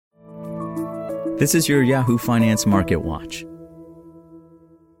This is your Yahoo Finance Market Watch.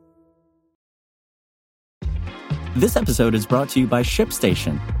 This episode is brought to you by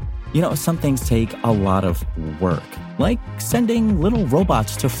ShipStation. You know, some things take a lot of work, like sending little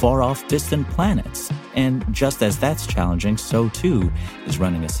robots to far-off distant planets. And just as that's challenging, so too is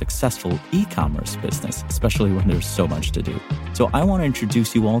running a successful e-commerce business, especially when there's so much to do. So I want to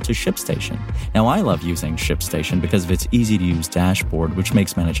introduce you all to ShipStation. Now, I love using ShipStation because of its easy-to-use dashboard, which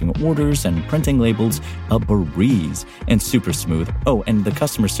makes managing orders and printing labels a breeze and super smooth. Oh, and the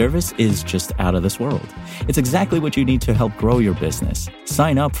customer service is just out of this world. It's exactly what you need to help grow your business.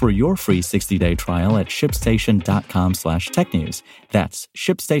 Sign up for your free 60-day trial at shipstation.com/technews. That's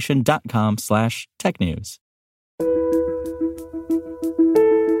shipstation.com/technews.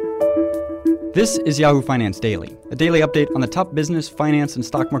 This is Yahoo Finance Daily, a daily update on the top business, finance, and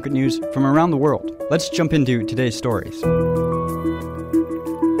stock market news from around the world. Let's jump into today's stories.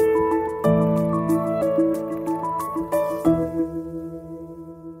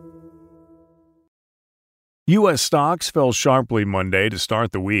 U.S. stocks fell sharply Monday to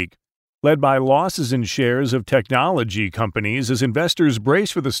start the week, led by losses in shares of technology companies as investors brace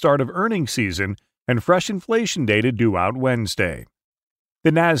for the start of earnings season and fresh inflation data due out Wednesday. The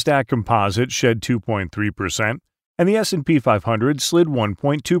Nasdaq Composite shed 2.3%, and the S&P 500 slid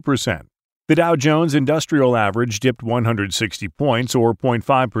 1.2%. The Dow Jones Industrial Average dipped 160 points, or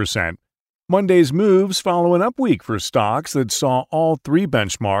 0.5%. Monday's moves follow an up week for stocks that saw all three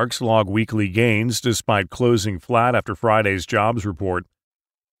benchmarks log weekly gains despite closing flat after Friday's jobs report.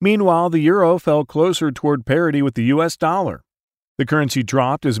 Meanwhile, the euro fell closer toward parity with the U.S. dollar. The currency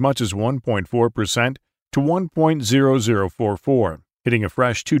dropped as much as 1.4% to 1.0044, hitting a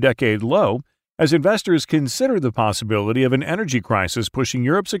fresh two-decade low as investors consider the possibility of an energy crisis pushing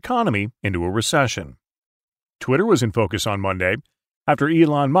Europe's economy into a recession. Twitter was in focus on Monday after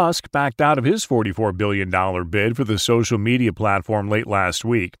Elon Musk backed out of his $44 billion bid for the social media platform late last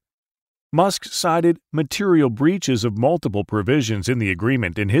week. Musk cited material breaches of multiple provisions in the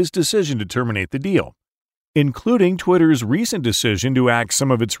agreement in his decision to terminate the deal, including Twitter's recent decision to axe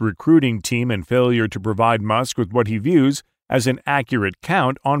some of its recruiting team and failure to provide Musk with what he views as an accurate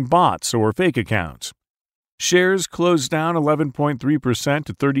count on bots or fake accounts. Shares closed down 11.3%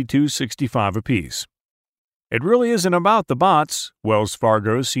 to $32.65 apiece. It really isn't about the bots, Wells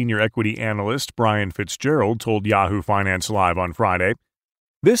Fargo senior equity analyst Brian Fitzgerald told Yahoo Finance Live on Friday.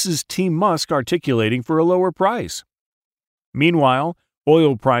 This is Team Musk articulating for a lower price. Meanwhile,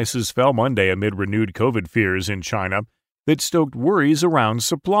 oil prices fell Monday amid renewed COVID fears in China that stoked worries around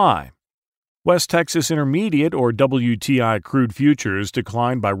supply. West Texas Intermediate or WTI crude futures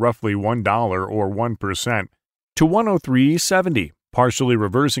declined by roughly $1 or 1% to $103.70, partially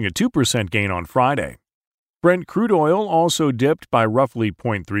reversing a 2% gain on Friday. Brent crude oil also dipped by roughly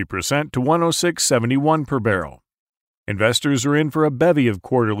 0.3% to $106.71 per barrel. Investors are in for a bevy of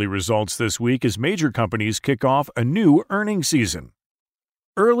quarterly results this week as major companies kick off a new earnings season.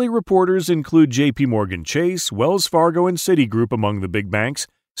 Early reporters include J.P. Morgan Chase, Wells Fargo, and Citigroup among the big banks,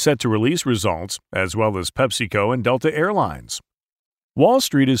 set to release results, as well as PepsiCo and Delta Airlines. Wall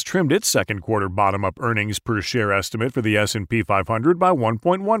Street has trimmed its second quarter bottom-up earnings per share estimate for the S&P 500 by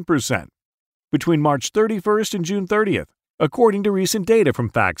 1.1% between March 31st and June 30th, according to recent data from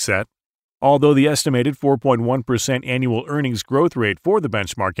FactSet. Although the estimated 4.1% annual earnings growth rate for the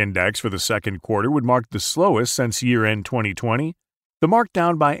benchmark index for the second quarter would mark the slowest since year-end 2020, the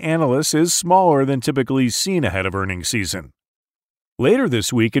markdown by analysts is smaller than typically seen ahead of earnings season. Later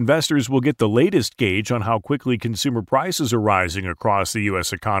this week, investors will get the latest gauge on how quickly consumer prices are rising across the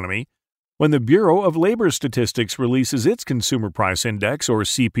U.S. economy when the Bureau of Labor Statistics releases its Consumer Price Index, or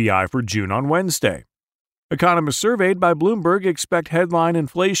CPI, for June on Wednesday. Economists surveyed by Bloomberg expect headline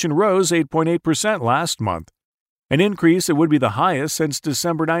inflation rose 8.8% last month, an increase that would be the highest since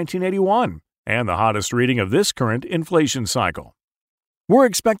December 1981 and the hottest reading of this current inflation cycle. We're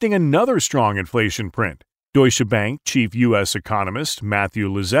expecting another strong inflation print, Deutsche Bank chief U.S. economist Matthew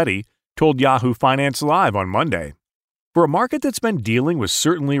Lizzetti told Yahoo Finance Live on Monday. For a market that's been dealing with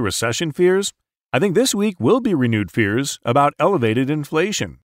certainly recession fears, I think this week will be renewed fears about elevated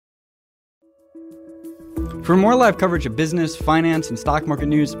inflation. For more live coverage of business, finance, and stock market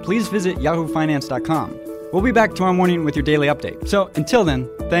news, please visit yahoofinance.com. We'll be back tomorrow morning with your daily update. So until then,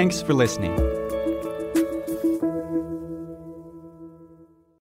 thanks for listening.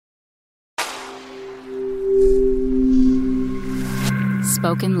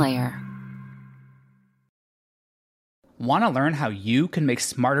 Spoken Layer. Want to learn how you can make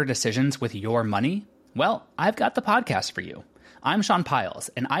smarter decisions with your money? Well, I've got the podcast for you. I'm Sean Piles,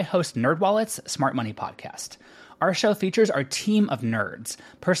 and I host NerdWallet's Smart Money Podcast. our show features our team of nerds,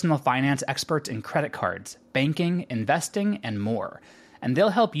 personal finance experts in credit cards, banking, investing, and more. And they'll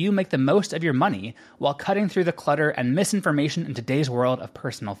help you make the most of your money while cutting through the clutter and misinformation in today's world of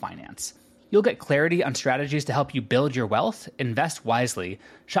personal finance. You'll get clarity on strategies to help you build your wealth, invest wisely,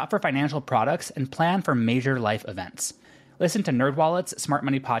 shop for financial products, and plan for major life events. Listen to NerdWallet's Smart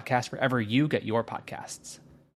Money Podcast wherever you get your podcasts.